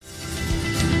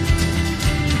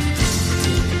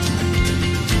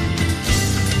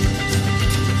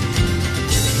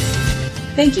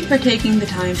Thank you for taking the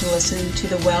time to listen to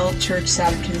the Well Church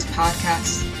Saturdays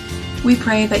podcast. We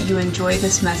pray that you enjoy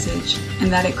this message and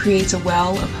that it creates a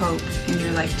well of hope in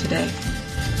your life today.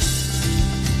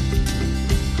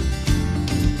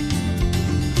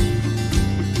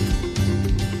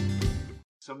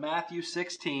 So Matthew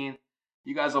 16,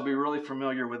 you guys will be really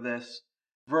familiar with this.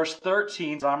 Verse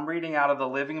 13, I'm reading out of the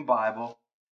Living Bible.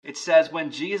 It says, when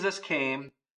Jesus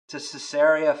came to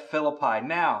Caesarea Philippi.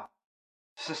 Now,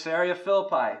 Caesarea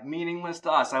Philippi, meaningless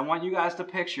to us. I want you guys to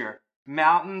picture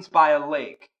mountains by a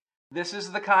lake. This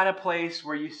is the kind of place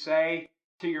where you say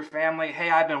to your family, hey,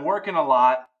 I've been working a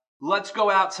lot. Let's go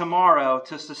out tomorrow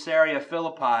to Caesarea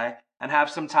Philippi and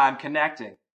have some time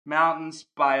connecting. Mountains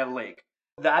by a lake.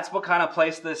 That's what kind of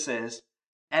place this is.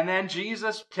 And then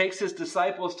Jesus takes his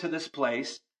disciples to this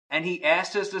place, and he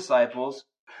asked his disciples,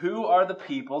 who are the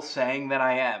people saying that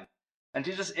I am? And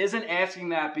Jesus isn't asking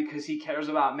that because he cares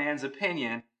about man's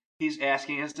opinion. He's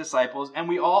asking his disciples, and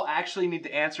we all actually need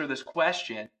to answer this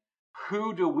question.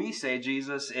 Who do we say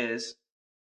Jesus is?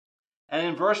 And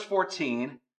in verse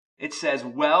 14, it says,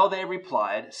 well, they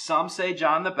replied, some say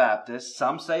John the Baptist,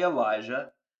 some say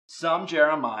Elijah, some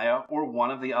Jeremiah, or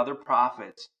one of the other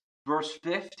prophets. Verse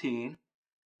 15,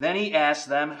 then he asked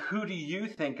them, who do you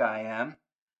think I am?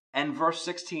 And verse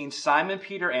 16, Simon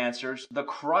Peter answers, the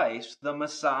Christ, the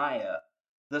Messiah,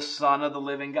 the Son of the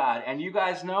living God. And you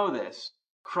guys know this.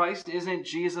 Christ isn't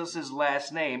Jesus'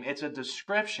 last name. It's a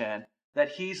description that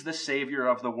he's the Savior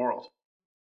of the world.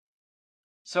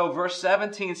 So verse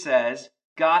 17 says,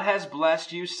 God has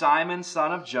blessed you, Simon,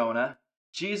 son of Jonah.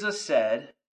 Jesus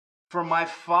said, for my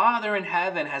Father in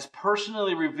heaven has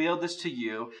personally revealed this to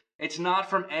you. It's not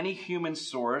from any human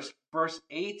source. Verse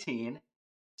 18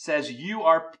 says, you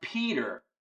are Peter.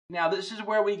 Now, this is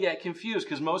where we get confused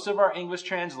because most of our English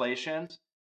translations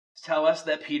tell us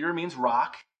that Peter means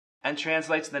rock and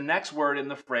translates the next word in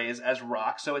the phrase as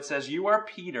rock. So it says, you are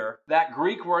Peter. That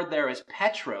Greek word there is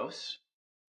petros,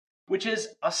 which is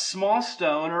a small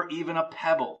stone or even a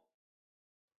pebble.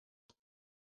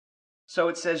 So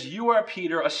it says, you are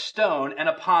Peter, a stone, and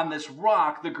upon this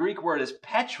rock, the Greek word is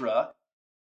Petra,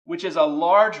 which is a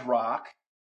large rock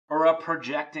or a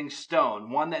projecting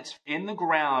stone, one that's in the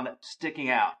ground sticking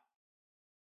out.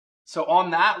 So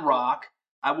on that rock,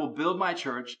 I will build my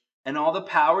church, and all the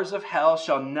powers of hell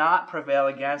shall not prevail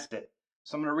against it.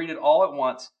 So I'm going to read it all at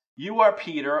once. You are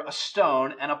Peter, a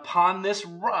stone, and upon this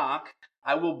rock,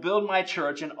 I will build my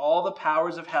church, and all the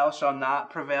powers of hell shall not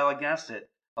prevail against it.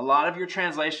 A lot of your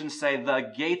translations say the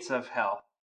gates of hell.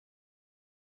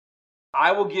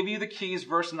 I will give you the keys,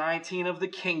 verse 19, of the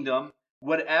kingdom.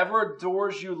 Whatever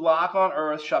doors you lock on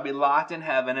earth shall be locked in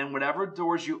heaven, and whatever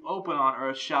doors you open on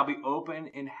earth shall be open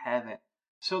in heaven.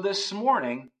 So this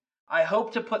morning, I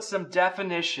hope to put some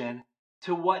definition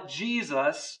to what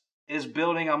Jesus is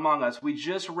building among us. We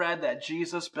just read that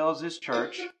Jesus builds his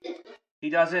church.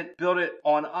 He doesn't build it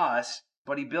on us,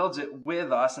 but he builds it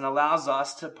with us and allows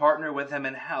us to partner with him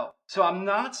and help. So I'm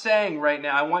not saying right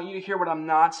now, I want you to hear what I'm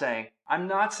not saying. I'm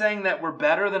not saying that we're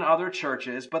better than other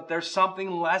churches, but there's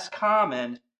something less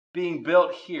common being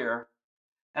built here.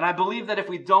 And I believe that if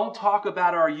we don't talk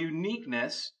about our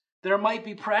uniqueness, there might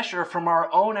be pressure from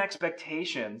our own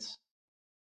expectations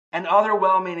and other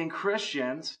well-meaning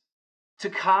Christians to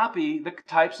copy the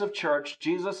types of church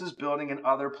Jesus is building in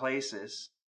other places,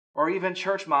 or even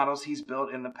church models he's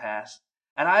built in the past.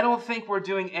 And I don't think we're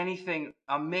doing anything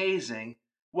amazing.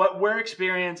 What we're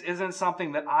experiencing isn't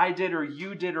something that I did or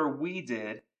you did or we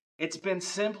did. It's been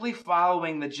simply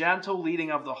following the gentle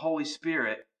leading of the Holy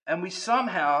Spirit. And we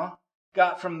somehow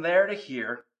got from there to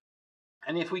here.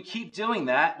 And if we keep doing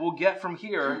that, we'll get from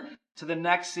here to the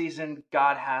next season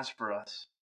God has for us.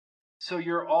 So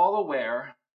you're all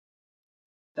aware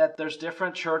that there's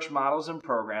different church models and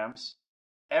programs.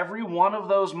 Every one of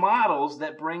those models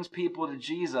that brings people to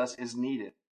Jesus is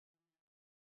needed.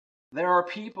 There are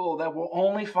people that will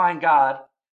only find God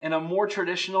in a more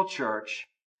traditional church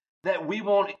that we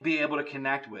won't be able to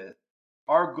connect with.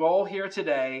 Our goal here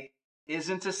today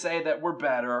isn't to say that we're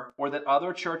better or that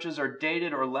other churches are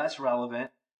dated or less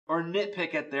relevant or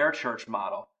nitpick at their church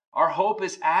model. Our hope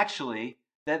is actually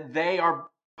that they are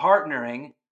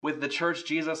partnering with the church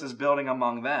Jesus is building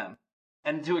among them,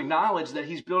 and to acknowledge that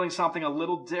he's building something a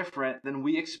little different than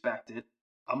we expected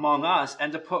among us,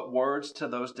 and to put words to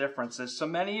those differences. So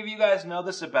many of you guys know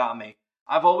this about me.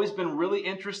 I've always been really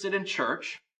interested in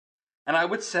church, and I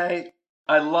would say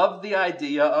I love the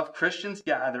idea of Christians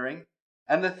gathering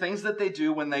and the things that they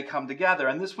do when they come together.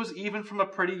 And this was even from a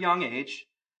pretty young age.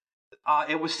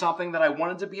 It was something that I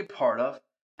wanted to be a part of.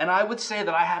 And I would say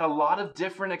that I had a lot of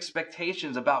different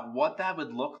expectations about what that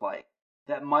would look like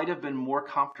that might have been more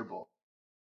comfortable.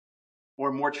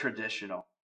 or more traditional.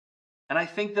 And I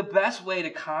think the best way to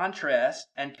contrast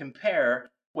and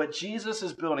compare what Jesus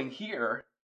is building here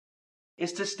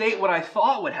is to state what I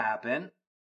thought would happen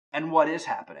and what is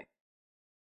happening.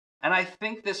 And I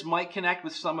think this might connect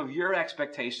with some of your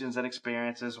expectations and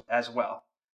experiences as well.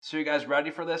 So you guys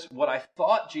ready for this? What I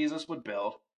thought Jesus would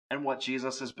build and what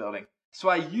Jesus is building. So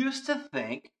I used to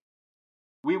think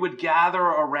we would gather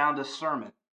around a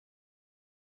sermon.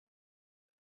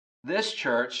 This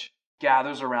church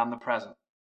gathers around the present.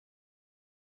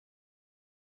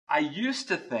 I used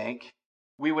to think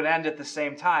we would end at the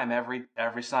same time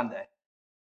every Sunday.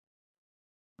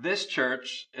 This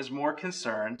church is more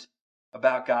concerned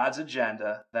about God's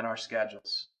agenda than our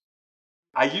schedules.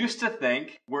 I used to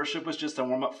think worship was just a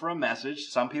warm-up for a message.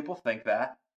 Some people think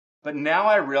that. But now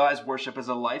I realize worship is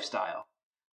a lifestyle.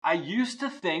 I used to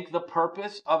think the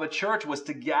purpose of a church was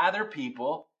to gather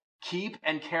people, keep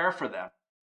and care for them.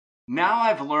 Now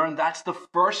I've learned that's the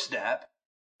first step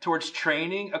towards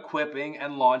training, equipping,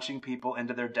 and launching people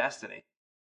into their destiny.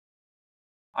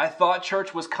 I thought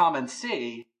church was come and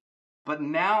see, but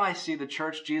now I see the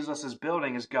church Jesus is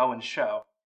building is go and show.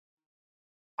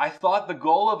 I thought the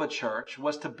goal of a church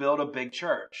was to build a big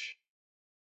church.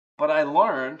 But I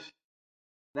learned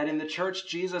that in the church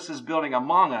Jesus is building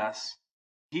among us,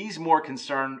 he's more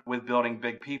concerned with building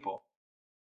big people.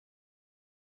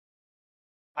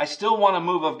 I still want a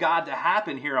move of God to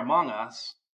happen here among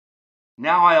us.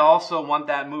 Now I also want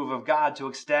that move of God to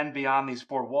extend beyond these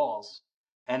four walls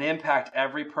and impact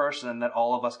every person that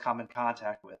all of us come in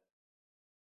contact with.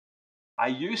 I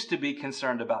used to be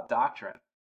concerned about doctrine.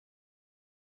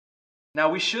 Now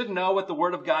we should know what the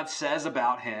Word of God says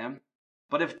about him,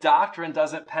 but if doctrine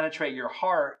doesn't penetrate your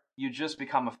heart, you just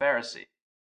become a Pharisee.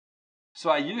 So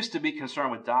I used to be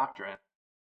concerned with doctrine,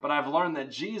 but I've learned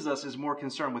that Jesus is more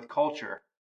concerned with culture,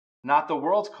 not the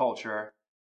world's culture,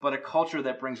 but a culture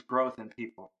that brings growth in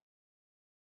people.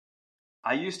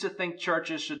 I used to think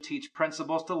churches should teach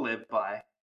principles to live by,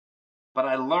 but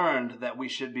I learned that we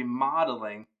should be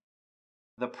modeling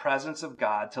the presence of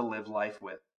God to live life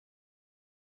with.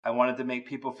 I wanted to make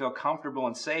people feel comfortable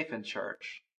and safe in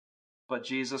church, but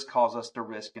Jesus calls us to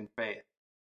risk in faith.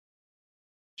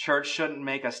 Church shouldn't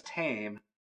make us tame.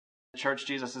 The church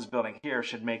Jesus is building here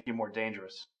should make you more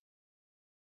dangerous.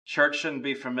 Church shouldn't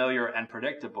be familiar and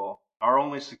predictable. Our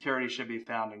only security should be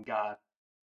found in God.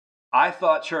 I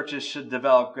thought churches should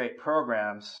develop great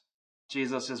programs.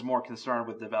 Jesus is more concerned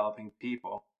with developing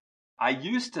people. I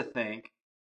used to think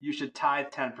you should tithe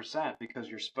 10% because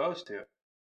you're supposed to.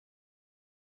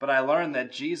 But I learned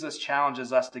that Jesus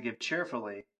challenges us to give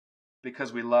cheerfully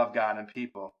because we love God and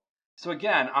people. So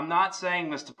again, I'm not saying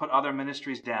this to put other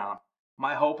ministries down.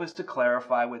 My hope is to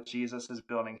clarify what Jesus is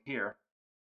building here.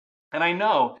 And I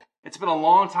know it's been a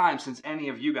long time since any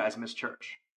of you guys missed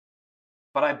church.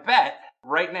 But I bet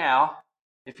right now,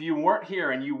 if you weren't here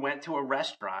and you went to a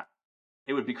restaurant,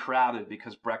 it would be crowded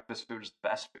because breakfast food is the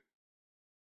best food.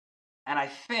 And I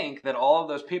think that all of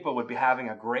those people would be having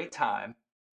a great time.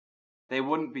 They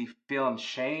wouldn't be feeling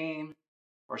shame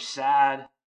or sad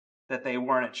that they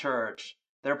weren't at church.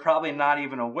 They're probably not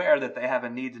even aware that they have a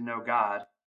need to know God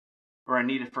or a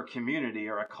need for community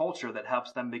or a culture that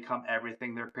helps them become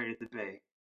everything they're created to be.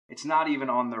 It's not even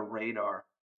on their radar.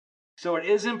 So it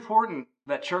is important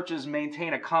that churches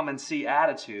maintain a come and see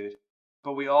attitude,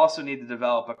 but we also need to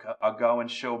develop a go and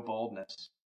show boldness.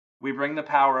 We bring the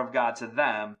power of God to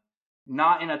them,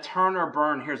 not in a turn or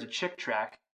burn, here's a chick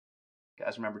track. You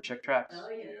guys remember chick tracks? Oh,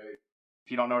 yeah. If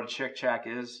you don't know what a chick track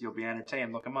is, you'll be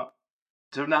entertained. Look them up.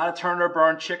 So not a turn or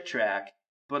burn chick track,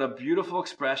 but a beautiful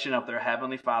expression of their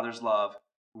Heavenly Father's love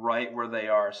right where they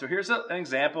are. So here's an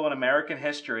example in American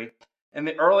history. In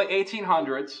the early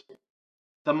 1800s,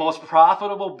 the most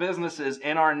profitable businesses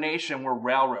in our nation were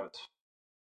railroads.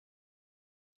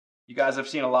 You guys have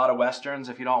seen a lot of Westerns.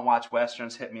 If you don't watch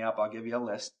Westerns, hit me up. I'll give you a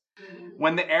list.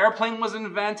 When the airplane was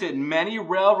invented, many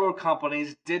railroad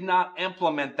companies did not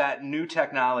implement that new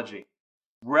technology.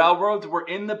 Railroads were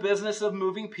in the business of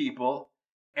moving people.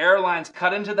 Airlines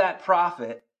cut into that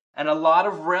profit, and a lot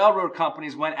of railroad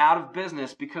companies went out of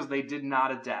business because they did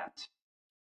not adapt.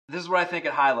 This is what I think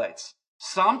it highlights.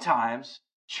 Sometimes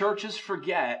churches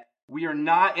forget we are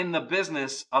not in the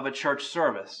business of a church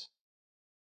service.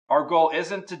 Our goal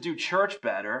isn't to do church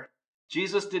better.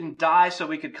 Jesus didn't die so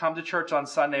we could come to church on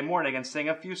Sunday morning and sing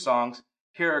a few songs,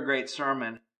 hear a great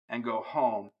sermon, and go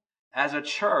home. As a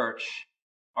church,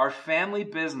 our family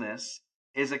business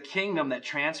is a kingdom that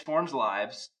transforms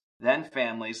lives, then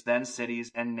families, then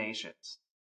cities and nations.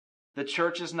 The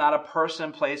church is not a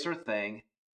person, place, or thing.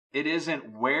 It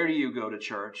isn't where do you go to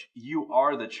church. You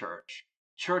are the church.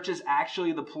 Church is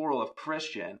actually the plural of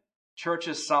Christian. Church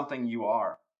is something you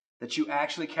are, that you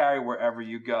actually carry wherever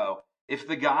you go. If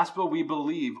the gospel we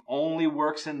believe only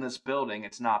works in this building,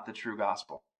 it's not the true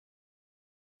gospel.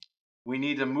 We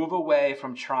need to move away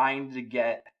from trying to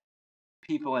get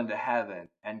people into heaven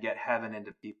and get heaven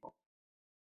into people.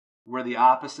 We're the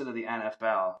opposite of the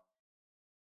NFL.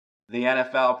 The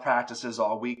NFL practices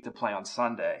all week to play on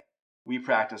Sunday. We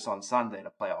practice on Sunday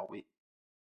to play all week.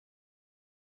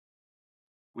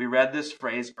 We read this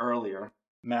phrase earlier,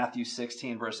 Matthew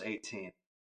 16, verse 18.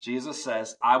 Jesus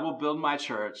says, I will build my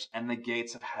church, and the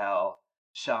gates of hell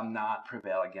shall not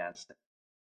prevail against it.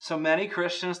 So many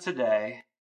Christians today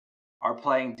are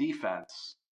playing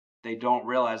defense. They don't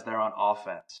realize they're on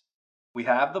offense. We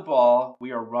have the ball,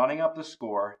 we are running up the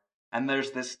score, and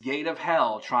there's this gate of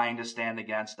hell trying to stand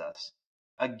against us.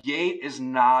 A gate is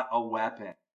not a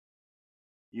weapon.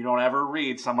 You don't ever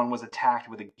read someone was attacked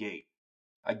with a gate.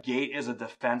 A gate is a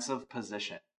defensive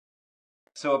position.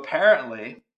 So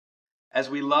apparently, as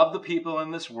we love the people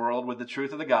in this world with the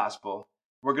truth of the gospel,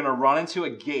 we're going to run into a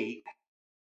gate,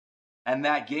 and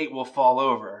that gate will fall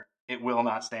over. It will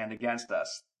not stand against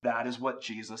us. That is what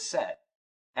Jesus said.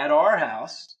 At our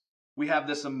house, we have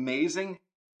this amazing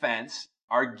fence.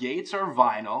 Our gates are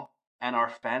vinyl, and our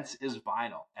fence is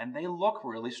vinyl, and they look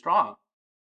really strong.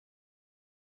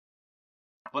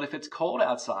 But if it's cold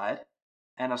outside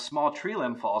and a small tree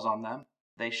limb falls on them,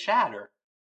 they shatter.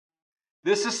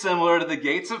 This is similar to the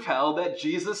gates of hell that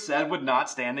Jesus said would not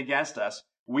stand against us.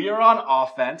 We are on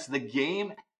offense. The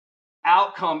game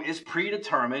outcome is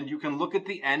predetermined. You can look at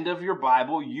the end of your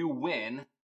Bible. You win.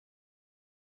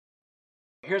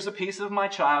 Here's a piece of my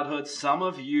childhood. Some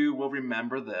of you will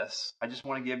remember this. I just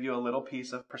want to give you a little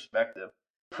piece of perspective.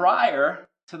 Prior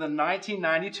to the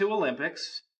 1992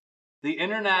 Olympics, the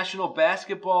International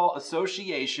Basketball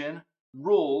Association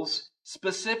rules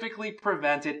specifically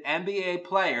prevented NBA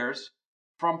players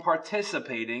from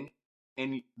participating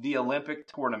in the Olympic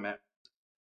tournament.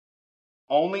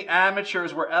 Only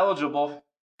amateurs were eligible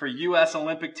for U.S.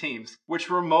 Olympic teams, which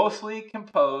were mostly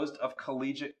composed of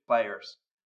collegiate players.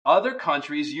 Other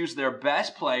countries used their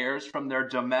best players from their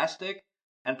domestic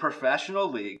and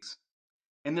professional leagues.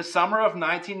 In the summer of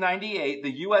 1998,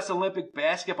 the U.S. Olympic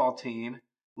basketball team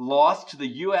lost to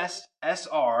the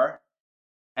USSR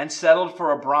and settled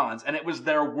for a bronze, and it was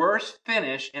their worst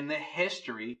finish in the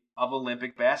history of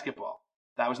Olympic basketball.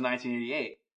 That was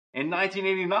 1988. In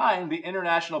 1989, the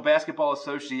International Basketball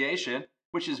Association,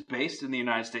 which is based in the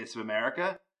United States of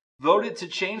America, voted to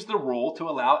change the rule to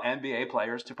allow NBA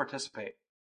players to participate.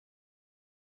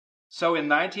 So in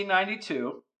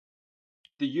 1992,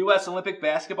 the U.S. Olympic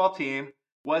basketball team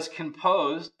was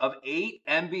composed of 8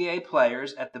 NBA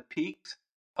players at the peaks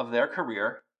of their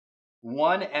career,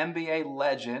 1 NBA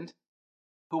legend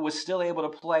who was still able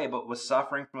to play but was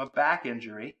suffering from a back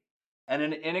injury, and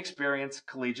an inexperienced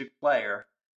collegiate player.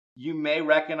 You may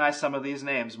recognize some of these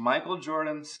names: Michael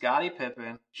Jordan, Scottie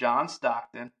Pippen, John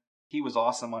Stockton, he was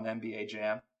awesome on NBA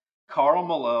Jam, Karl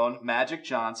Malone, Magic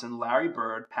Johnson, Larry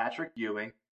Bird, Patrick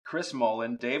Ewing, Chris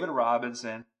Mullin, David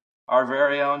Robinson, our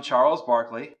very own Charles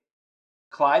Barkley,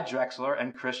 Clyde Drexler,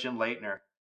 and Christian Laettner.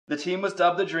 The team was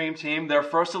dubbed the Dream Team. Their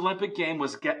first Olympic game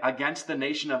was against the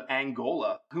nation of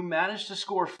Angola, who managed to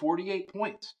score 48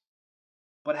 points,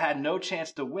 but had no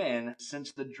chance to win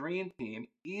since the Dream Team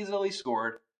easily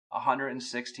scored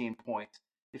 116 points.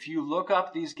 If you look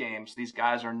up these games, these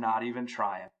guys are not even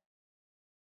trying,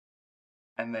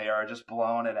 and they are just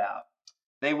blowing it out.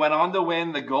 They went on to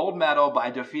win the gold medal by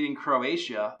defeating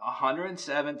Croatia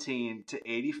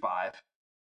 117-85.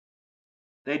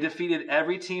 They defeated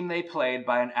every team they played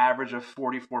by an average of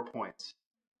 44 points.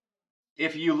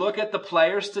 If you look at the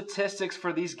player statistics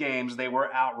for these games, they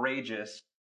were outrageous.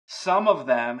 Some of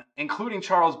them, including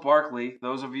Charles Barkley,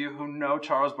 those of you who know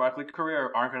Charles Barkley's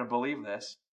career aren't going to believe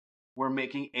this, were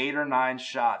making 8 or 9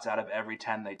 shots out of every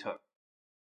 10 they took.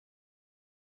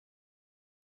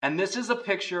 And this is a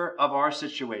picture of our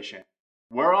situation.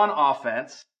 We're on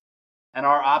offense, and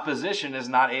our opposition is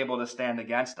not able to stand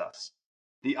against us.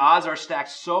 The odds are stacked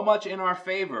so much in our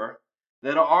favor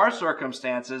that our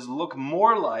circumstances look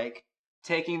more like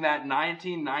taking that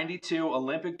 1992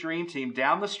 Olympic Dream Team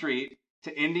down the street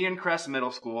to Indian Crest Middle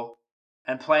School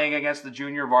and playing against the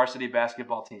junior varsity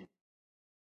basketball team.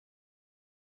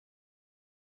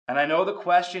 And I know the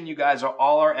question you guys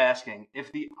all are asking,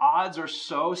 if the odds are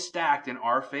so stacked in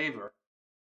our favor,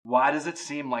 why does it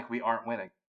seem like we aren't winning?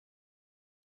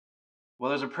 Well,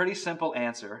 there's a pretty simple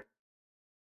answer,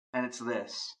 and it's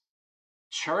this.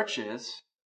 Churches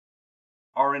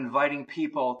are inviting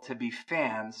people to be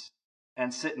fans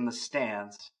and sit in the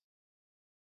stands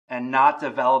and not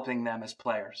developing them as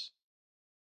players.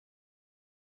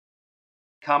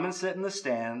 Come and sit in the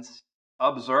stands,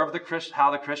 observe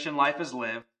how the Christian life is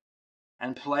lived,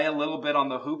 and play a little bit on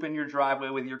the hoop in your driveway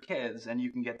with your kids, and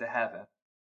you can get to heaven.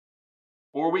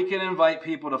 Or we can invite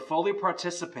people to fully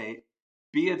participate,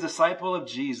 be a disciple of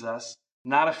Jesus,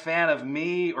 not a fan of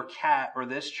me or Kat or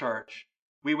this church.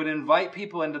 We would invite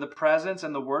people into the presence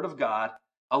and the Word of God,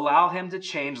 allow Him to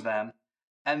change them,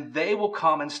 and they will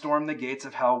come and storm the gates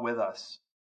of hell with us.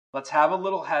 Let's have a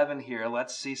little heaven here.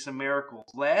 Let's see some miracles.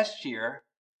 Last year,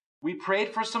 we prayed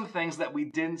for some things that we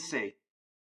didn't see.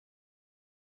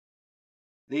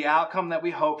 The outcome that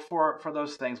we hoped for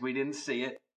those things, we didn't see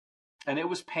it, and it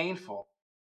was painful.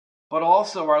 But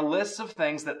also our list of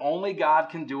things that only God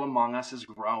can do among us is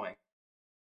growing.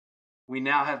 We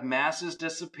now have masses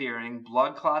disappearing,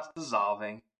 blood clots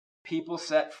dissolving, people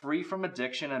set free from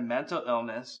addiction and mental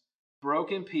illness,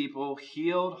 broken people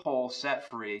healed, whole, set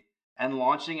free, and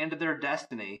launching into their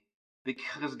destiny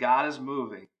because God is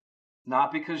moving.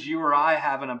 Not because you or I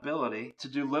have an ability to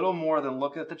do little more than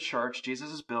look at the church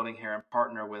Jesus is building here and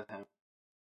partner with Him.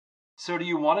 So do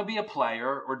you want to be a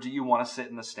player or do you want to sit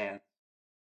in the stand?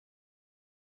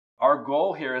 Our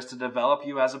goal here is to develop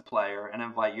you as a player and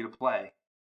invite you to play.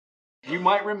 You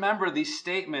might remember these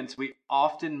statements we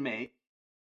often make.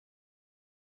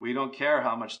 We don't care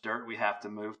how much dirt we have to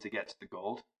move to get to the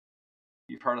gold.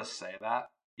 You've heard us say that.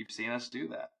 You've seen us do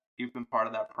that. You've been part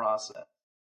of that process.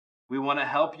 We want to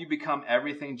help you become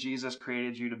everything Jesus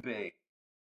created you to be.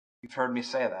 You've heard me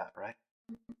say that, right?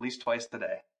 At least twice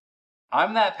today.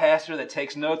 I'm that pastor that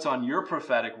takes notes on your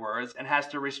prophetic words and has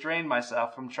to restrain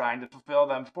myself from trying to fulfill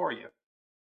them for you.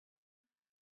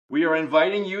 We are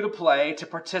inviting you to play, to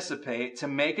participate, to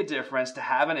make a difference, to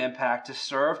have an impact, to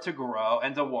serve, to grow,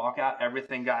 and to walk out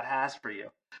everything God has for you.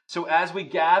 So as we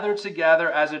gather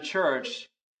together as a church,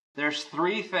 there's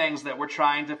 3 things that we're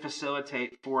trying to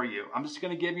facilitate for you. I'm just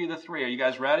going to give you the 3. Are you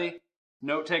guys ready?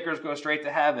 Note takers go straight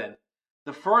to heaven.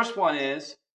 The first one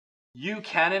is you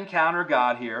can encounter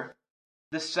God here.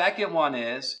 The second one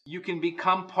is you can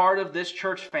become part of this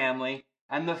church family.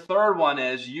 And the third one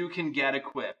is you can get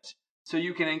equipped. So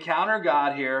you can encounter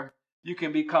God here. You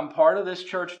can become part of this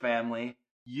church family.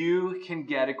 You can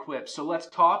get equipped. So let's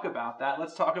talk about that.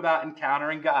 Let's talk about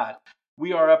encountering God.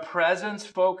 We are a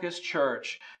presence-focused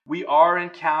church. We are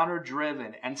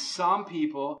encounter-driven. And some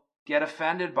people get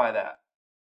offended by that.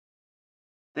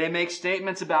 They make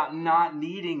statements about not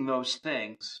needing those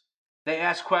things. They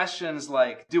ask questions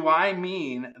like, do I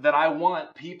mean that I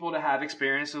want people to have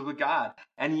experiences with God?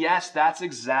 And yes, that's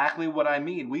exactly what I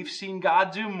mean. We've seen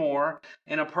God do more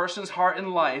in a person's heart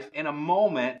and life in a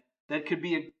moment that could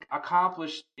be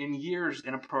accomplished in years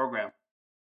in a program.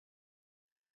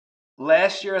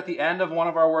 Last year at the end of one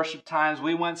of our worship times,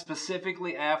 we went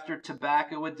specifically after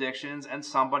tobacco addictions and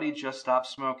somebody just stopped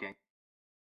smoking.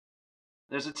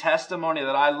 There's a testimony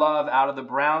that I love out of the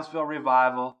Brownsville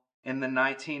revival in the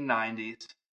 1990s.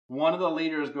 One of the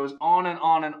leaders goes on and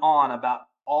on and on about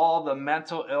all the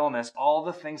mental illness, all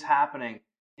the things happening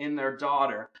in their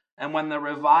daughter. And when the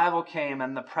revival came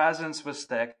and the presence was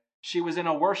thick, she was in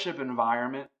a worship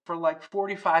environment for like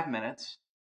 45 minutes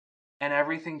and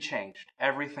everything changed.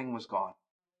 Everything was gone.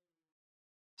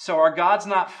 So our God's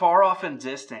not far off and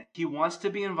distant. He wants to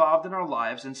be involved in our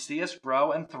lives and see us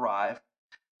grow and thrive.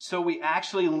 So we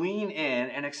actually lean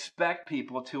in and expect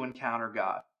people to encounter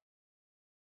God.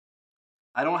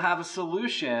 I don't have a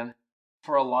solution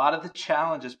for a lot of the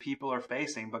challenges people are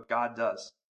facing, but God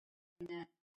does. Yeah.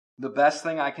 The best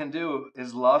thing I can do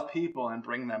is love people and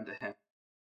bring them to Him.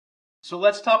 So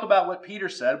let's talk about what Peter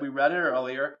said. We read it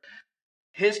earlier.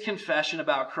 His confession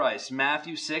about Christ.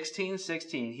 Matthew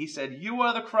 16:16. He said, "You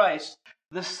are the Christ,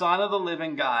 the Son of the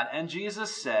living God." And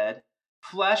Jesus said,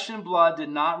 "Flesh and blood did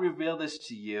not reveal this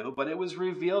to you, but it was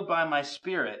revealed by my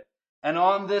Spirit. And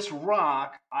on this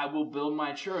rock I will build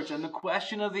my church." And the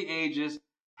question of the ages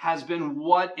has been,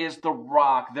 what is the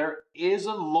rock? There is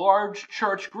a large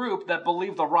church group that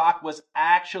believe the rock was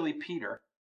actually Peter.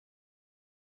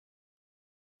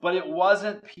 But it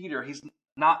wasn't Peter.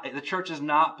 The church is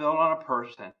not built on a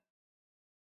person.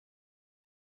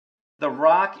 The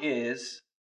rock is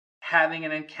having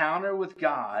an encounter with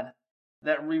God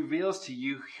that reveals to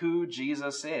you who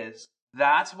Jesus is.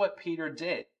 That's what Peter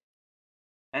did.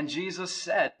 And Jesus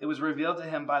said it was revealed to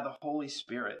him by the Holy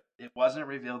Spirit. It wasn't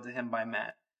revealed to him by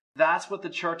men. That's what the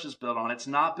church is built on. It's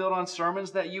not built on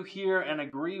sermons that you hear and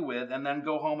agree with and then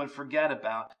go home and forget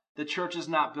about. The church is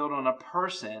not built on a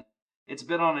person. It's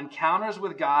built on encounters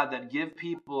with God that give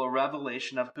people a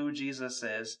revelation of who Jesus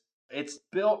is. It's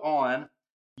built on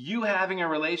you having a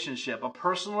relationship, a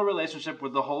personal relationship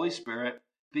with the Holy Spirit,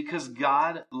 because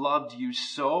God loved you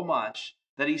so much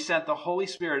that he sent the Holy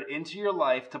Spirit into your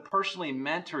life to personally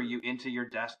mentor you into your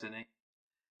destiny.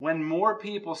 When more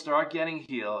people start getting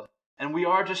healed, and we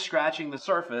are just scratching the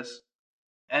surface,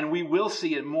 and we will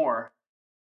see it more,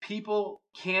 people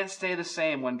can't stay the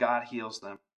same when God heals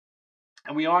them.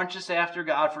 And we aren't just after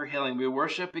God for healing. We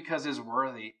worship because He is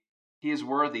worthy. He is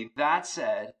worthy. That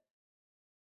said,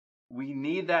 we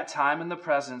need that time in the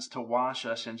presence to wash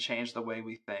us and change the way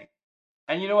we think.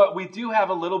 And you know what? We do have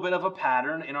a little bit of a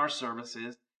pattern in our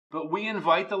services, but we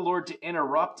invite the Lord to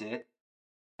interrupt it,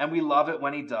 and we love it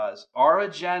when He does. Our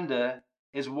agenda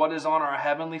is what is on our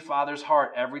Heavenly Father's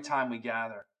heart every time we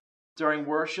gather. During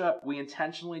worship, we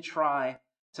intentionally try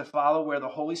to follow where the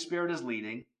Holy Spirit is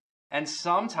leading, and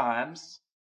sometimes,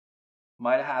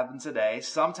 might have happened today,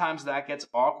 sometimes that gets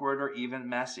awkward or even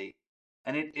messy,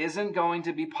 and it isn't going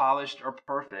to be polished or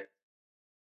perfect.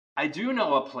 I do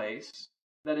know a place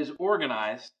that is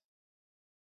organized,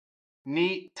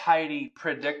 neat, tidy,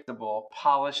 predictable,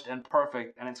 polished, and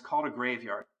perfect, and it's called a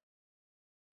graveyard.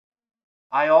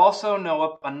 I also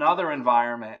know another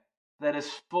environment that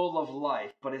is full of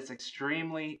life, but it's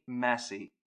extremely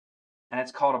messy, and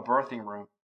it's called a birthing room.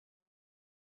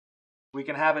 We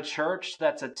can have a church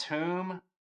that's a tomb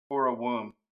or a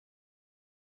womb.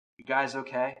 You guys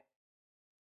okay?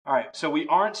 All right, so we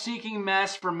aren't seeking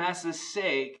mess for mess's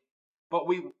sake, but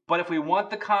if we want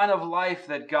the kind of life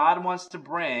that God wants to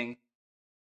bring,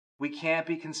 we can't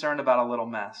be concerned about a little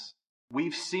mess.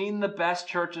 We've seen the best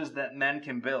churches that men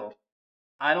can build.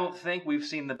 I don't think we've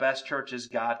seen the best churches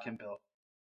God can build.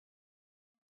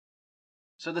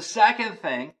 So the second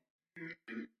thing,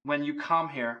 when you come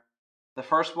here, the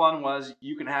first one was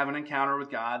you can have an encounter with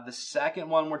God. The second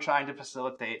one we're trying to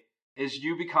facilitate is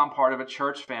you become part of a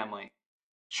church family.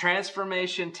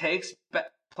 Transformation takes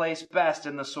place best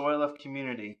in the soil of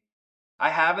community. I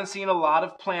haven't seen a lot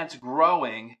of plants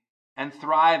growing and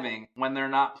thriving when they're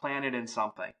not planted in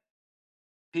something.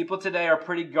 People today are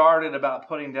pretty guarded about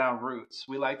putting down roots.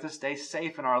 We like to stay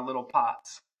safe in our little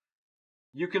pots.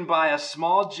 You can buy a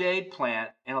small jade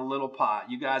plant in a little pot.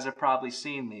 You guys have probably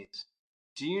seen these.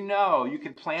 Do you know you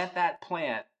can plant that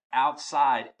plant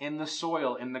outside in the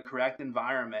soil in the correct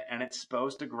environment, and it's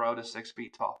supposed to grow to 6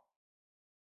 feet tall?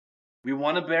 We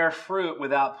want to bear fruit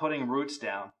without putting roots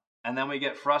down, and then we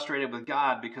get frustrated with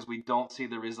God because we don't see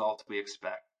the results we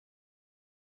expect.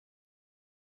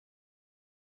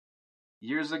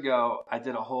 Years ago, I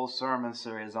did a whole sermon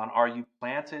series on are you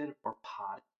planted or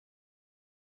potted?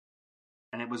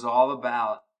 And it was all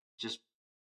about just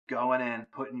going in,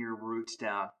 putting your roots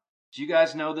down. Do you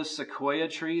guys know the sequoia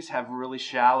trees have really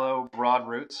shallow, broad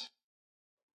roots?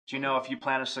 Do you know if you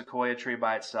plant a sequoia tree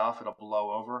by itself, it'll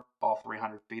blow over all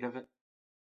 300 feet of it?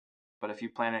 But if you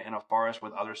plant it in a forest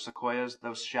with other sequoias,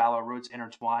 those shallow roots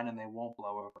intertwine and they won't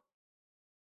blow over.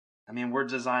 I mean, we're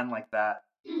designed like that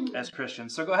as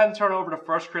Christians. So go ahead and turn over to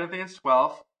 1 Corinthians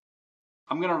 12.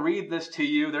 I'm going to read this to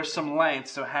you. There's some length,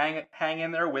 so hang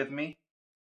in there with me.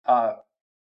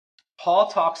 Paul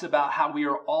talks about how we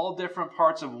are all different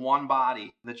parts of one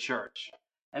body, the church.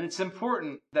 And it's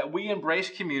important that we embrace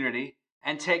community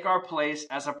and take our place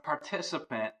as a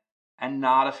participant and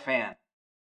not a fan.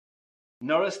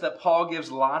 Notice that Paul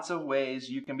gives lots of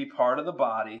ways you can be part of the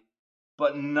body,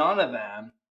 but none of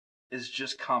them is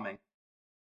just coming.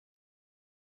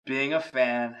 Being a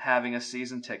fan, having a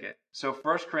season ticket. So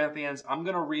 1 Corinthians, I'm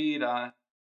going to read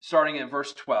starting at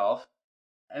verse 12.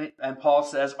 And Paul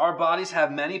says, our bodies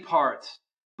have many parts,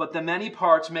 but the many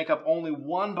parts make up only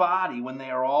one body when they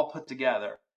are all put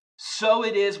together. So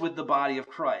it is with the body of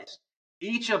Christ.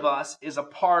 Each of us is a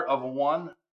part of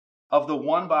the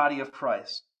one body of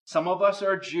Christ. Some of us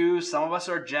are Jews, some of us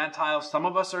are Gentiles, some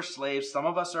of us are slaves, some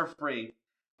of us are free.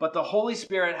 But the Holy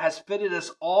Spirit has fitted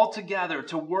us all together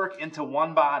to work into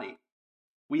one body.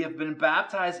 We have been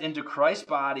baptized into Christ's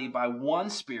body by one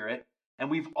Spirit, and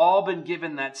we've all been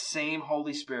given that same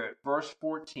Holy Spirit. Verse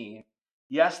 14.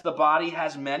 Yes, the body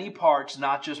has many parts,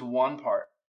 not just one part.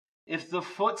 If the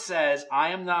foot says, I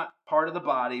am not part of the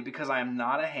body because I am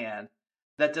not a hand,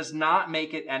 that does not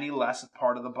make it any less a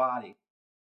part of the body.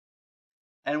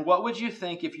 And what would you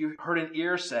think if you heard an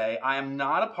ear say, I am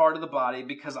not a part of the body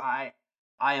because I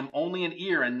am only an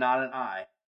ear and not an eye?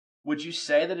 Would you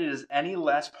say that it is any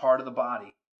less part of the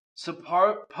body?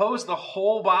 Suppose the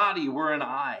whole body were an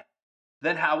eye.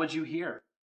 Then how would you hear?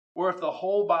 Or if the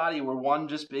whole body were one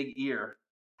just big ear,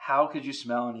 how could you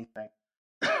smell anything?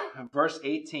 Verse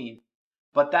 18.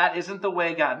 But that isn't the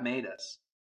way God made us.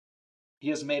 He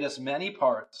has made many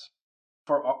parts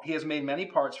for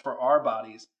our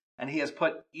bodies, and He has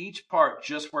put each part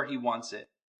just where He wants it.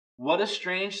 What a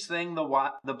strange thing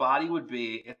the body would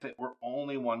be if it were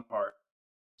only one part.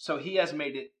 So he has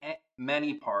made it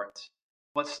many parts.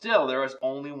 But still, there is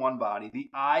only one body.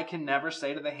 The eye can never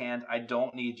say to the hand, I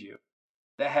don't need you.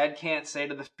 The head can't say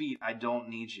to the feet, I don't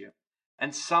need you.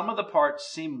 And some of the parts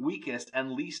seem weakest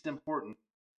and least important.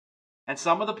 And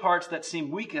some of the parts that seem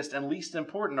weakest and least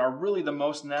important are really the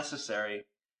most necessary.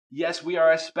 Yes, we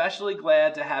are especially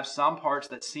glad to have some parts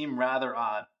that seem rather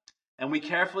odd. And we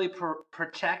carefully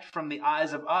protect from the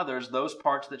eyes of others those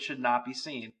parts that should not be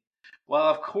seen. Well,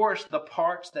 of course, the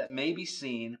parts that may be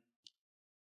seen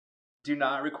do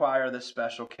not require this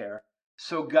special care.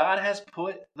 So God has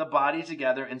put the body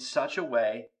together in such a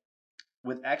way,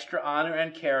 with extra honor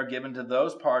and care given to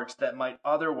those parts that might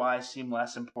otherwise seem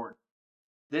less important.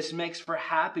 This makes for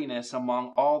happiness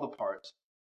among all the parts.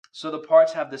 So the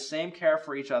parts have the same care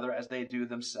for each other as they do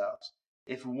themselves.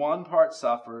 If one part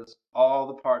suffers, all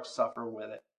the parts suffer with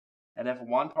it. And if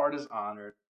one part is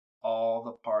honored, all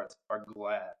the parts are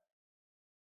glad.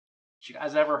 Did you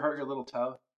guys ever hurt your little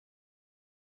toe?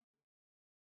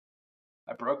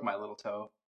 I broke my little toe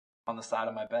on the side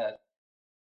of my bed.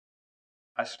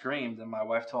 I screamed and my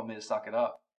wife told me to suck it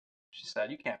up. She said,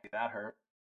 you can't be that hurt.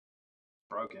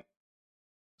 Broken.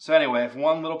 So anyway, if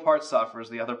one little part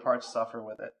suffers, the other parts suffer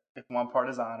with it. If one part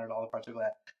is honored, all the parts are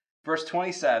glad. Verse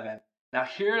 27. Now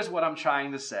here's what I'm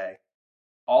trying to say.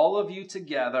 All of you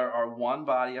together are one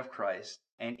body of Christ,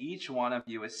 and each one of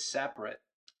you is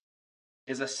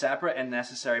a separate and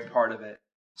necessary part of it.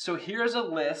 So here's a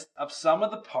list of some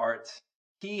of the parts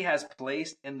he has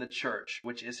placed in the church,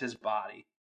 which is his body.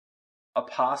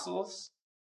 Apostles,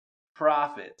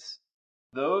 prophets,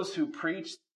 those who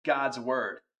preach God's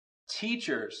word,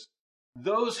 teachers,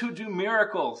 those who do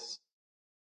miracles,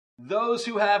 those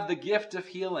who have the gift of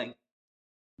healing,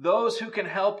 those who can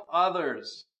help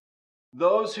others,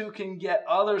 those who can get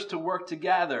others to work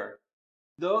together,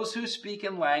 those who speak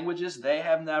in languages they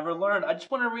have never learned. I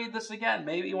just want to read this again.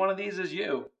 Maybe one of these is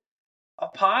you.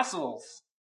 Apostles,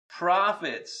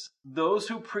 prophets, those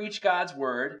who preach God's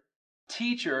word,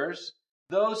 teachers,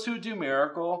 those who do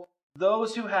miracle,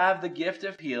 those who have the gift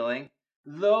of healing,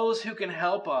 those who can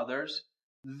help others,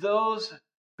 those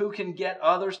who can get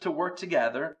others to work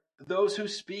together, those who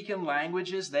speak in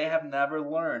languages they have never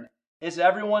learned. Is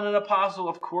everyone an apostle?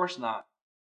 Of course not.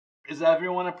 Is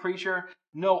everyone a preacher?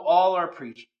 No, all are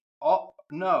preachers. All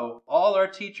are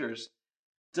teachers.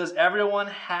 Does everyone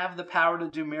have the power to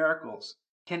do miracles?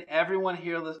 Can everyone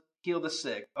heal the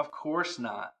sick? Of course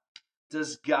not.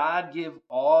 Does God give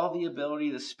all the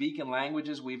ability to speak in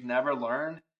languages we've never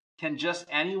learned? Can just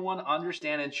anyone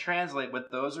understand and translate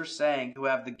what those are saying who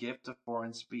have the gift of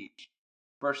foreign speech?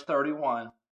 Verse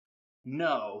 31.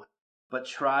 No, but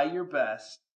try your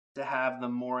best to have the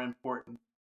more important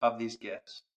of these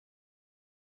gifts.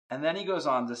 And then he goes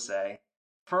on to say,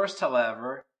 first,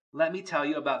 however, let me tell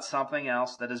you about something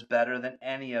else that is better than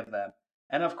any of them.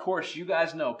 And of course, you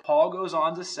guys know, Paul goes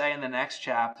on to say in the next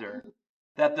chapter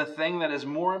that the thing that is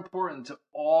more important to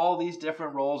all these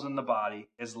different roles in the body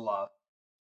is love.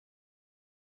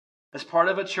 As part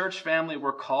of a church family,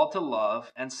 we're called to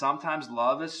love, and sometimes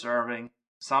love is serving,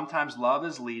 sometimes love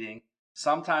is leading,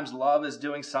 sometimes love is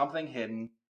doing something hidden,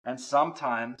 and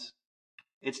sometimes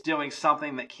it's doing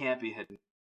something that can't be hidden.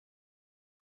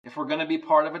 If we're going to be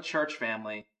part of a church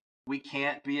family, we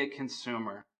can't be a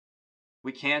consumer.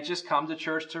 We can't just come to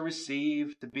church to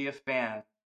receive, to be a fan.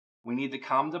 We need to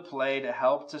come to play, to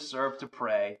help, to serve, to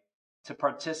pray, to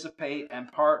participate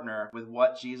and partner with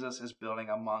what Jesus is building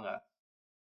among us.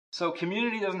 So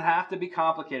community doesn't have to be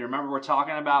complicated. Remember, we're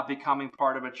talking about becoming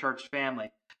part of a church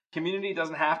family. Community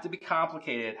doesn't have to be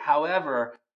complicated.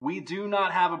 However, we do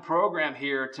not have a program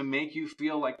here to make you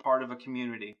feel like part of a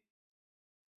community.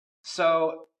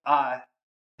 So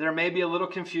there may be a little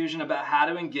confusion about how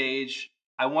to engage.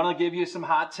 I want to give you some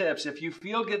hot tips. If you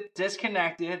feel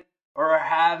disconnected or are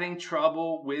having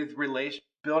trouble with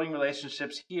building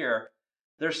relationships here,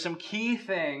 there's some key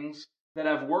things that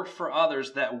have worked for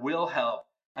others that will help.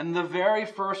 And the very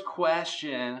first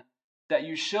question that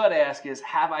you should ask is,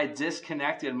 have I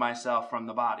disconnected myself from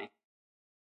the body?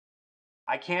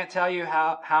 I can't tell you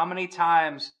how many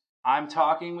times I'm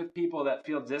talking with people that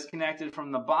feel disconnected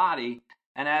from the body,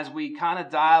 and as we kind of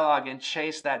dialogue and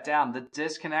chase that down, the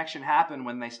disconnection happened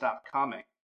when they stopped coming.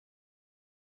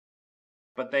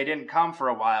 But they didn't come for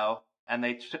a while, and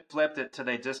they flipped it to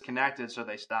they disconnected, so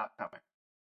they stopped coming.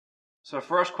 So the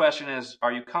first question is,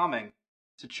 are you coming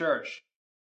to church?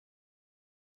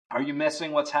 Are you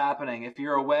missing what's happening? If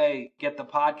you're away, get the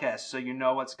podcast so you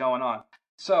know what's going on.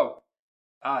 So,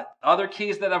 other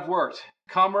keys that have worked.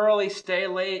 Come early, stay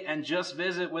late, and just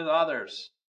visit with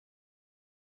others.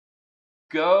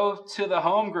 Go to the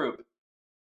home group.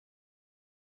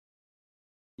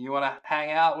 You want to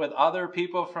hang out with other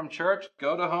people from church?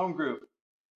 Go to home group.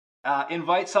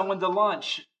 Invite someone to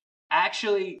lunch.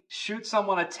 Actually, shoot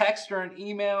someone a text or an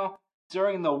email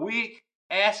during the week.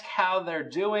 Ask how they're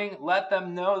doing. Let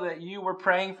them know that you were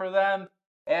praying for them.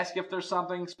 Ask if there's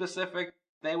something specific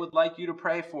they would like you to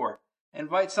pray for.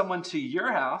 Invite someone to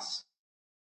your house.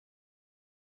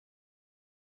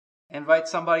 Invite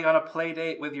somebody on a play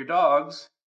date with your dogs.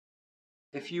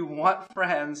 If you want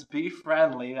friends, be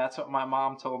friendly. That's what my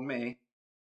mom told me.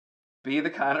 Be the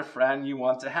kind of friend you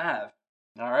want to have.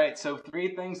 All right, so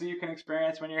 3 things that you can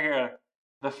experience when you're here.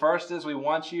 The first is we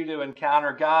want you to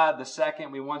encounter God. The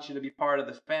second, we want you to be part of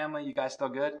the family. You guys still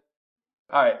good?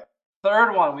 All right,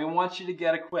 third one, we want you to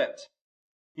get equipped.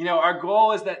 You know, our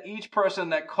goal is that each person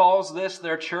that calls this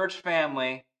their church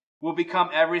family will become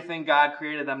everything God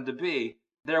created them to be.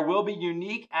 There will be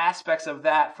unique aspects of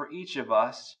that for each of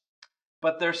us,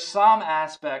 but there's some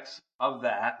aspects of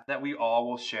that we all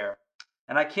will share.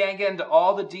 And I can't get into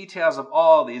all the details of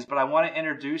all of these, but I want to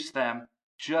introduce them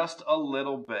just a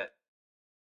little bit.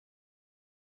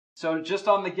 So just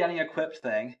on the getting equipped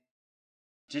thing,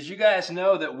 did you guys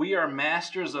know that we are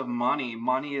masters of money?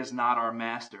 Money is not our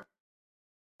master.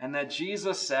 And that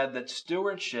Jesus said that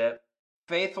stewardship,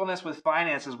 faithfulness with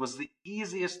finances, was the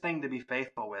easiest thing to be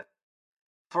faithful with.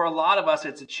 For a lot of us,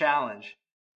 it's a challenge.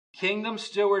 Kingdom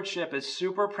stewardship is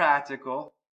super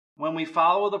practical. When we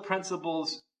follow the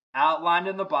principles outlined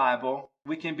in the Bible,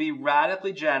 we can be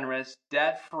radically generous,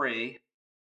 debt-free,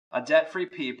 a debt-free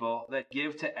people that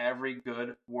give to every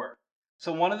good work.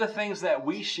 So one of the things that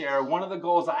we share, one of the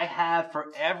goals I have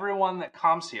for everyone that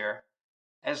comes here,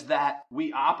 is that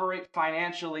we operate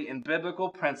financially in biblical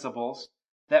principles,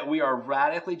 that we are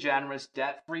radically generous,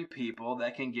 debt-free people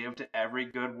that can give to every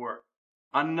good work.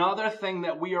 Another thing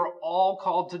that we are all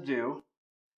called to do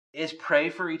is pray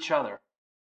for each other.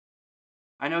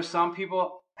 I know some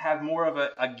people have more of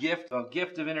a gift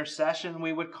of intercession,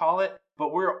 we would call it,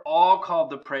 but we're all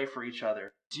called to pray for each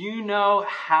other. Do you know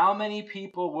how many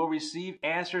people will receive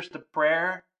answers to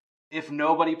prayer if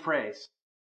nobody prays?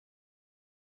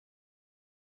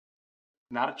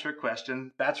 Not a trick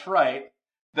question. That's right.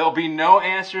 There'll be no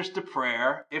answers to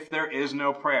prayer if there is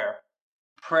no prayer.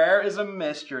 Prayer is a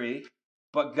mystery,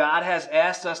 but God has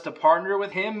asked us to partner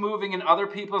with Him moving in other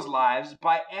people's lives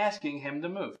by asking Him to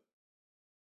move.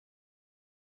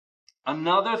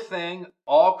 Another thing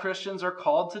all Christians are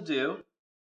called to do,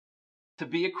 to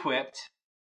be equipped,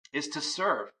 is to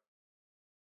serve.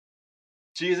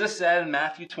 Jesus said in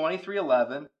Matthew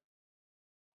 23:11,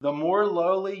 "The more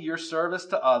lowly your service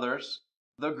to others,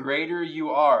 the greater you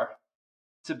are.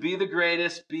 To be the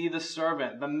greatest, be the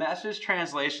servant." The Message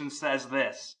translation says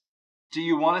this: "Do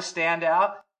you want to stand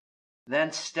out?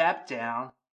 Then step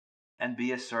down and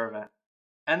be a servant."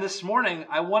 And this morning,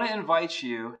 I want to invite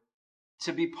you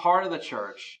to be part of the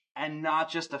church and not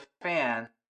just a fan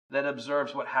that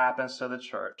observes what happens to the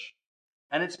church.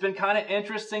 And it's been kind of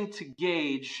interesting to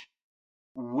gauge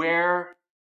where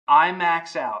I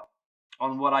max out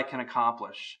on what I can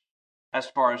accomplish as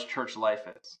far as church life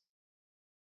is.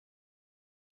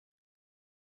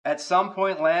 At some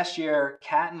point last year,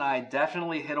 Kat and I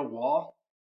definitely hit a wall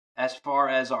as far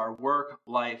as our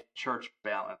work-life church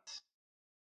balance.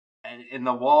 And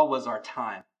the wall was our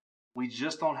time. We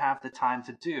just don't have the time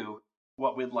to do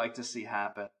what we'd like to see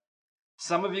happen.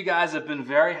 Some of you guys have been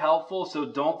very helpful,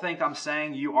 so don't think I'm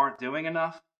saying you aren't doing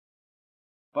enough.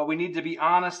 But we need to be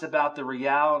honest about the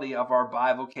reality of our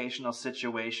bivocational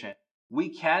situation. We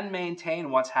can maintain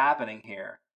what's happening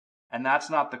here, and that's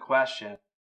not the question.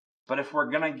 But if we're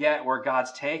going to get where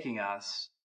God's taking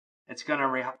us, it's going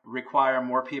to require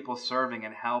more people serving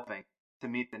and helping to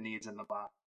meet the needs in the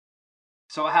body.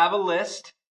 So I have a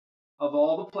list of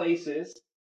all the places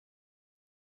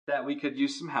that we could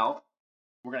use some help.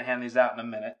 We're going to hand these out in a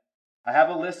minute. I have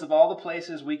a list of all the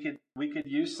places we could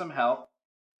use some help.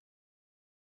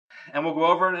 And we'll go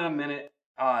over it in a minute.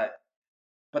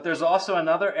 But there's also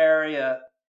another area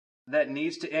that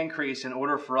needs to increase in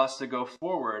order for us to go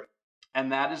forward,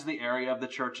 and that is the area of the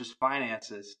church's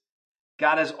finances.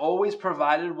 God has always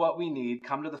provided what we need.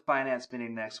 Come to the finance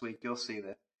meeting next week. You'll see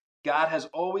that. God has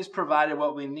always provided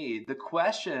what we need. The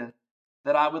question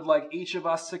that I would like each of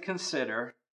us to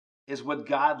consider is, would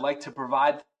God like to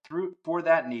provide for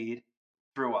that need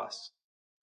through us?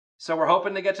 So we're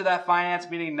hoping to get to that finance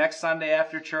meeting next Sunday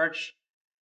after church.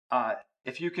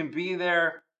 If you can be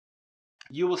there,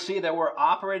 you will see that we're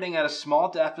operating at a small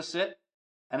deficit,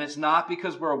 and it's not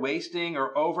because we're wasting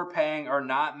or overpaying or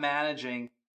not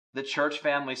managing the church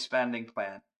family spending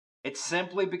plan. It's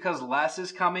simply because less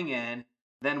is coming in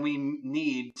than we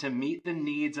need to meet the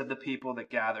needs of the people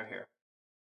that gather here.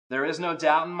 There is no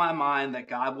doubt in my mind that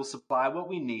God will supply what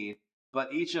we need,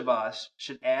 but each of us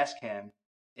should ask him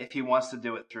if he wants to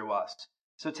do it through us.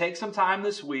 So take some time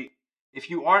this week. If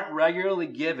you aren't regularly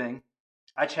giving,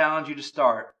 I challenge you to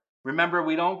start. Remember,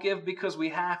 we don't give because we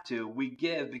have to. We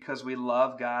give because we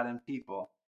love God and people.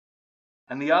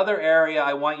 And the other area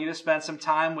I want you to spend some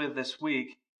time with this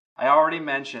week, I already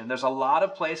mentioned, there's a lot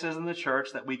of places in the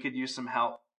church that we could use some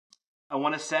help. I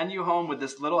want to send you home with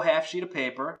this little half sheet of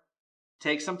paper.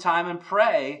 Take some time and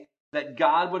pray that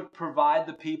God would provide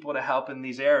the people to help in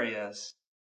these areas.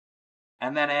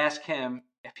 And then ask him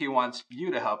if he wants you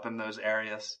to help in those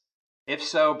areas. If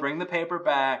so, bring the paper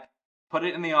back, put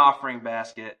it in the offering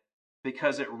basket,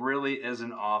 because it really is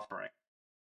an offering.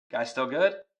 Guys, still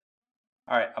good?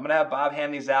 All right, I'm going to have Bob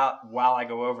hand these out while I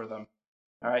go over them.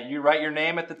 All right, you write your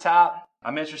name at the top.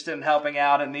 I'm interested in helping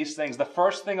out in these things. The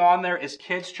first thing on there is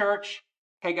Kids Church.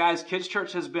 Hey guys, Kids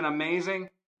Church has been amazing.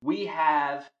 We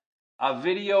have a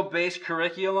video-based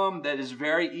curriculum that is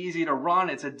very easy to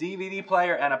run. It's a DVD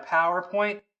player and a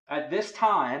PowerPoint. At this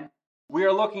time, we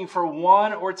are looking for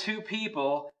 1 or 2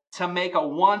 people to make a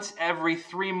once every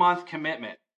 3-month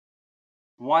commitment.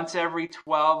 Once every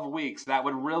 12 weeks. That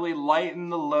would really lighten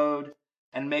the load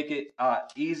and make it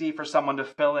easy for someone to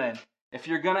fill in. If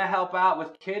you're going to help out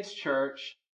with Kids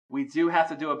Church, we do have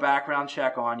to do a background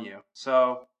check on you.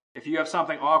 So if you have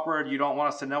something awkward you don't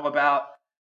want us to know about,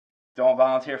 don't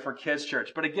volunteer for Kids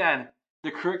Church. But again,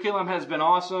 the curriculum has been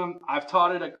awesome. I've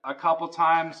taught it a couple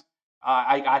times.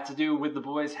 I got to do with the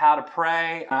boys how to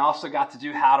pray. I also got to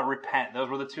do how to repent. Those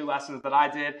were the 2 lessons that I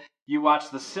did. You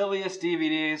watch the silliest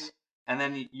DVDs, and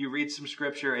then you read some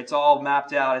scripture. It's all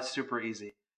mapped out. It's super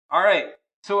easy. All right.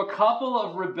 So a couple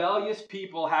of rebellious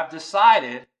people have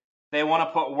decided they want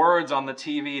to put words on the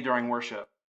TV during worship.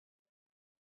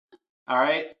 All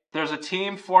right. There's a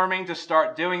team forming to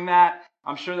start doing that.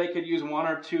 I'm sure they could use 1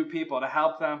 or 2 people to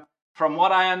help them. From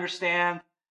what I understand,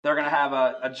 they're going to have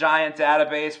a giant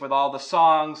database with all the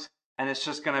songs, and it's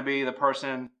just going to be the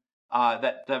person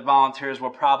that volunteers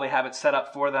will probably have it set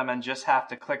up for them and just have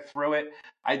to click through it.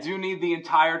 I do need the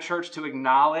entire church to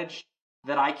acknowledge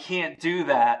that I can't do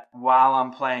that while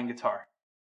I'm playing guitar.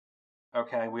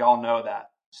 Okay, we all know that.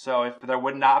 So if there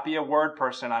would not be a word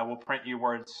person, I will print you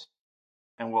words,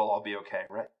 and we'll all be okay,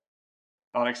 right?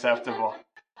 Unacceptable.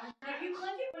 You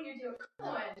click it when you do it.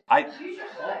 Come on.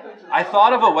 I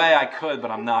thought of a way I could,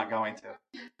 but I'm not going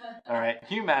to. All right.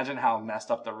 Can you imagine how messed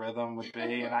up the rhythm would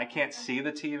be? And I can't see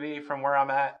the TV from where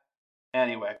I'm at.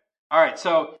 Anyway. All right.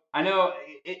 So I know,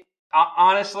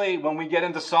 honestly, when we get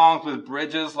into songs with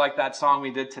bridges like that song we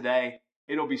did today,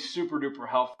 it'll be super duper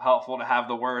helpful to have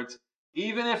the words.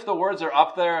 Even if the words are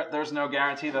up there, there's no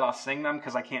guarantee that I'll sing them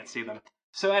because I can't see them.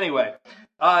 So anyway,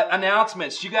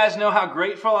 announcements. You guys know how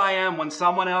grateful I am when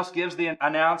someone else gives the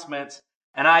announcements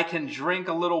and I can drink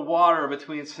a little water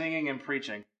between singing and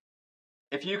preaching.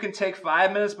 If you can take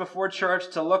 5 minutes before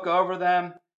church to look over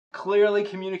them, clearly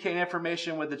communicate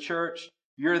information with the church,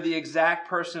 you're the exact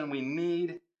person we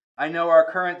need. I know our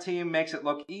current team makes it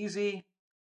look easy,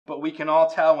 but we can all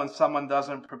tell when someone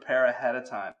doesn't prepare ahead of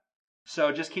time.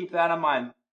 So just keep that in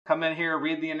mind. Come in here,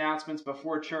 read the announcements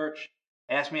before church.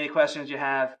 Ask me any questions you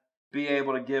have, be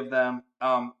able to give them.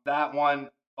 That one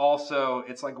also,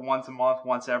 it's like once a month,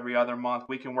 once every other month.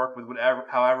 We can work with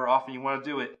however often you want to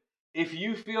do it. If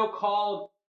you feel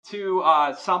called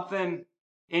to something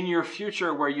in your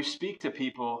future where you speak to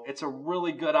people, it's a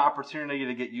really good opportunity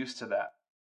to get used to that.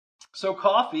 So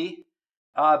coffee,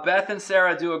 Beth and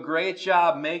Sarah do a great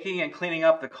job making and cleaning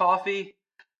up the coffee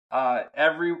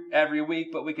every week,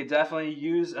 but we could definitely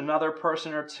use another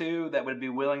person or 2 that would be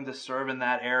willing to serve in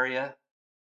that area.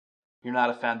 You're not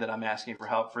offended I'm asking for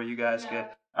help for you guys? No. Good.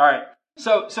 All right.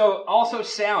 So also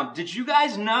sound. Did you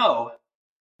guys know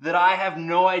that I have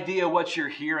no idea what you're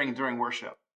hearing during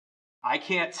worship? I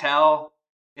can't tell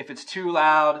if it's too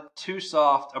loud, too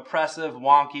soft, oppressive,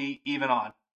 wonky, even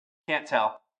on. Can't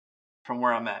tell from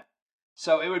where I'm at.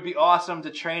 So it would be awesome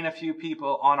to train a few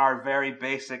people on our very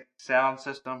basic sound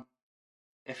system.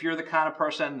 If you're the kind of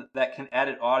person that can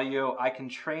edit audio, I can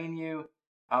train you.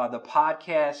 The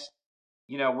podcast,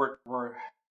 we're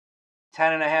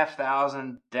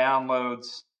 10,500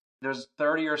 downloads. There's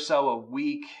 30 or so a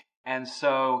week. And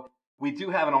so we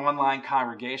do have an online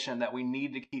congregation that we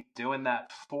need to keep doing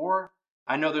that for.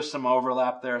 I know there's some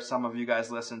overlap there. Some of you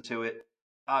guys listen to it.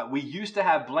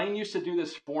 Blaine used to do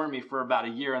this for me for about a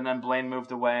year, and then Blaine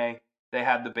moved away. They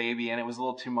had the baby, and it was a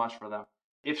little too much for them.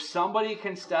 If somebody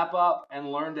can step up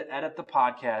and learn to edit the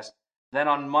podcast, then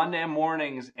on Monday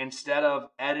mornings, instead of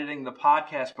editing the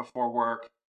podcast before work,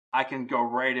 I can go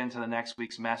right into the next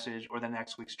week's message or the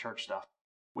next week's church stuff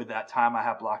with that time I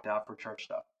have blocked out for church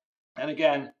stuff. And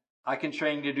again, I can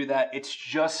train you to do that. It's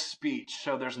just speech,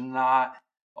 so there's not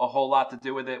a whole lot to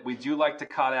do with it. We do like to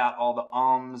cut out all the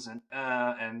ums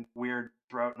and weird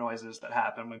throat noises that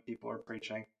happen when people are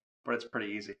preaching, but it's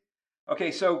pretty easy.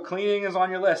 Okay, so cleaning is on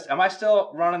your list. Am I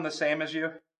still running the same as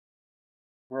you?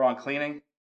 We're on cleaning.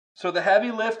 So the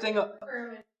heavy lifting of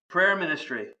prayer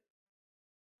ministry.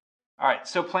 All right,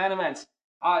 so plan events.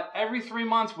 Every 3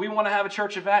 months, we want to have a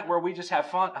church event where we just have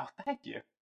fun. Oh, thank you.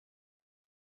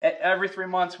 Every 3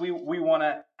 months, we want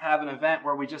to have an event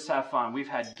where we just have fun. We've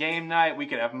had game night. We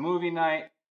could have movie night.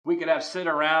 We could have sit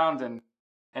around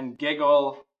and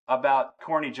giggle about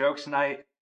corny jokes night.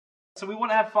 So we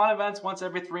want to have fun events once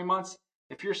every 3 months.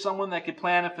 If you're someone that could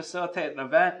plan and facilitate an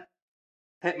event,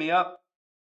 hit me up.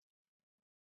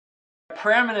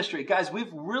 Prayer ministry. Guys,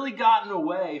 we've really gotten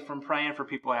away from praying for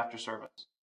people after service.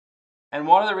 And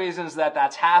one of the reasons that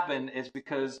that's happened is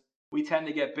because we tend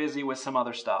to get busy with some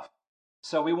other stuff.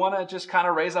 So we want to just kind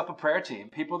of raise up a prayer team.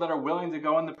 People that are willing to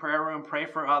go in the prayer room, pray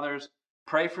for others,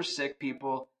 pray for sick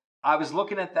people. I was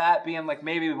looking at that being like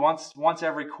maybe once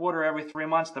every quarter, every 3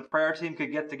 months, the prayer team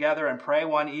could get together and pray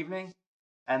one evening.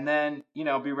 And then,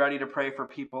 be ready to pray for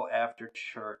people after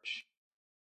church.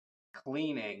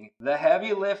 Cleaning. The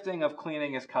heavy lifting of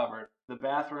cleaning is covered. The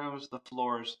bathrooms, the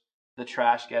floors, the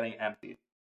trash getting emptied.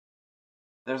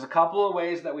 There's a couple of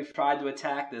ways that we've tried to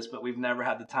attack this, but we've never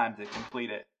had the time to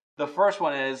complete it. The first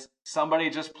one is somebody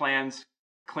just plans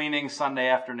cleaning Sunday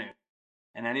afternoon.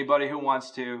 And anybody who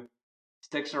wants to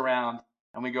sticks around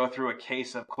and we go through a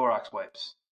case of Clorox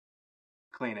wipes.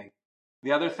 Cleaning.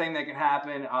 The other thing that can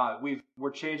happen,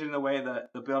 we're changing the way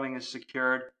that the building is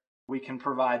secured. We can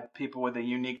provide people with a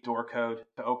unique door code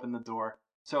to open the door.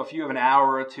 So if you have an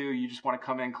hour or two, you just want to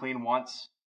come in and clean once,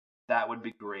 that would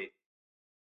be great.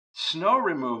 Snow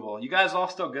removal. You guys all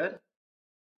still good?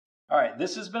 All right,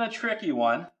 this has been a tricky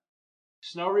one.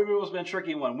 Snow removal has been a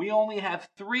tricky one. We only have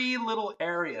 3 little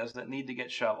areas that need to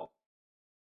get shoveled.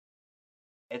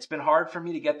 It's been hard for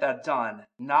me to get that done,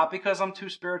 not because I'm too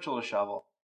spiritual to shovel.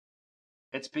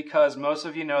 It's because most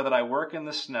of you know that I work in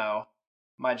the snow.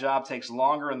 My job takes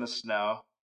longer in the snow.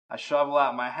 I shovel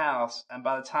out my house, and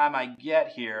by the time I get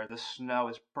here, the snow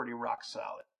is pretty rock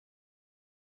solid.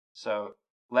 So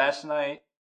last night,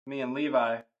 me and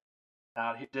Levi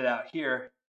did out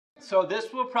here. So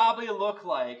this will probably look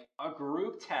like a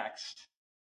group text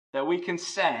that we can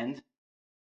send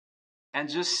and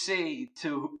just see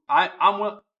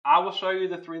I will show you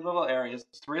the 3 little areas.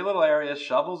 3 little areas,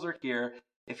 shovels are here.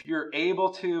 If you're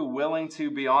willing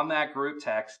to be on that group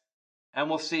text, and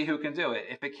we'll see who can do it.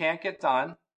 If it can't get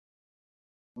done,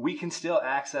 we can still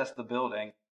access the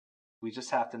building. We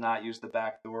just have to not use the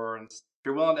back door. And if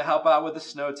you're willing to help out with the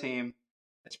snow team,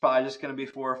 it's probably just going to be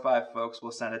 4 or 5 folks.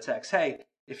 We'll send a text. Hey,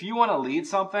 if you want to lead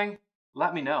something,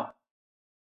 let me know.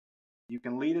 You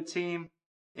can lead a team.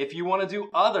 If you want to do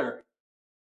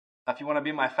if you want to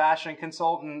be my fashion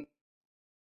consultant,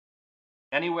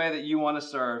 any way that you want to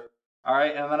serve. All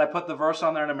right, and then I put the verse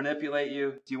on there to manipulate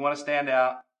you. Do you want to stand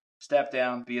out, step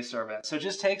down, be a servant? So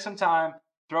just take some time,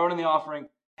 throw it in the offering.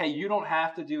 Hey, you don't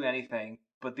have to do anything,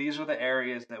 but these are the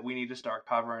areas that we need to start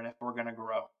covering if we're going to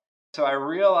grow. So I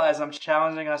realize I'm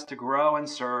challenging us to grow and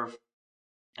serve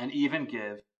and even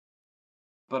give.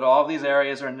 But all of these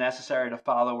areas are necessary to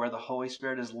follow where the Holy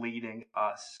Spirit is leading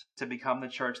us to become the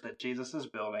church that Jesus is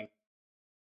building.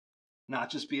 Not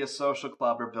just be a social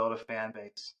club or build a fan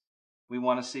base. We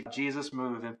want to see Jesus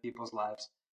move in people's lives.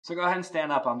 So go ahead and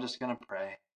stand up. I'm just going to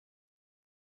pray.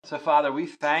 So Father, we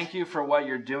thank you for what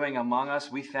you're doing among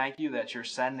us. We thank you that you're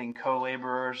sending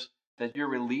co-laborers, that you're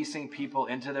releasing people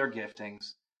into their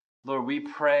giftings. Lord, we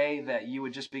pray that you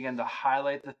would just begin to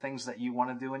highlight the things that you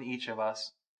want to do in each of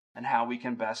us and how we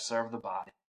can best serve the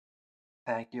body.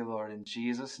 Thank you, Lord. In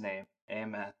Jesus' name,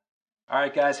 amen. All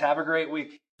right, guys, have a great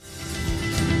week.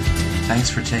 Thanks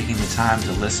for taking the time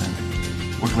to listen.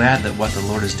 We're glad that what the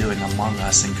Lord is doing among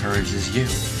us encourages you.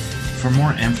 For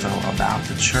more info about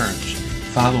the church,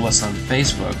 follow us on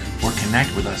Facebook or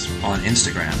connect with us on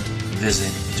Instagram.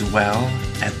 Visit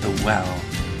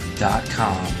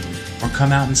dwellatthewell.com or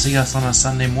come out and see us on a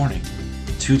Sunday morning,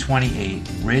 228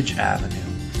 Ridge Avenue,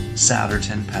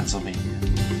 Souderton, Pennsylvania.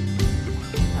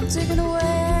 I'm taking a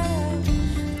well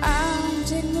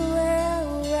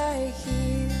right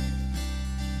here.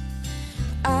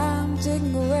 I'm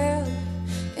digging a well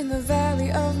in the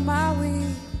valley of my weakness.